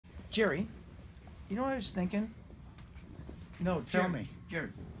Jerry, you know what I was thinking? No, tell me. Jerry,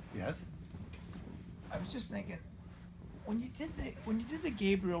 Yes? I was just thinking, when you did the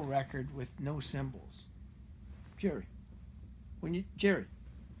Gabriel record with no cymbals, Jerry,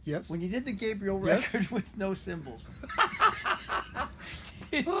 Yes? when you did the Gabriel Yes? record with no cymbals,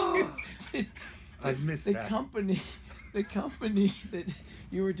 did I've missed the that. company that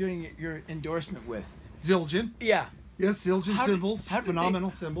you were doing your endorsement with? Zildjian. Yeah. Yes, Zildjian How did- Cymbals. how did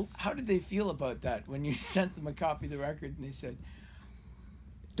Phenomenal cymbals. How did they feel about that when you sent them a copy of the record and they said,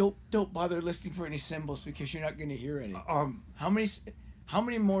 "Don't bother listening for any cymbals because you're not going to hear any"? How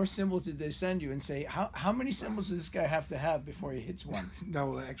many more cymbals did they send you and say how many cymbals does this guy have to have before he hits one?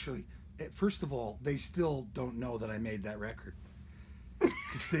 No, actually, first of all, they still don't know that I made that record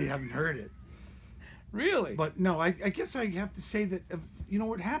because they haven't heard it. Really? But no, I guess I have to say that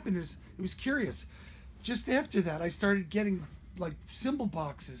what happened is it was curious. Just after that, I started getting like cymbal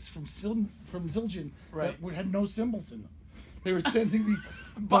boxes from Zildjian Right. that had no cymbals in them. They were sending me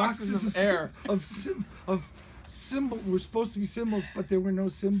Boxes of air. of cymbal. Were supposed to be cymbals, but there were no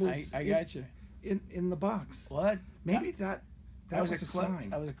cymbals. I got you. In the box. Well, Maybe that was a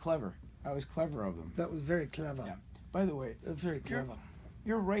sign. That was clever. I was clever of them. That was very clever. Yeah. By the way, Very clever.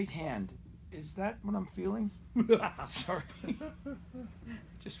 your right hand, is that what I'm feeling? Sorry.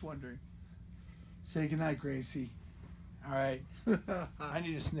 Just wondering. Say goodnight, Gracie. All right. I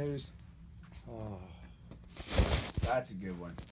need a snooze. Oh. That's a good one.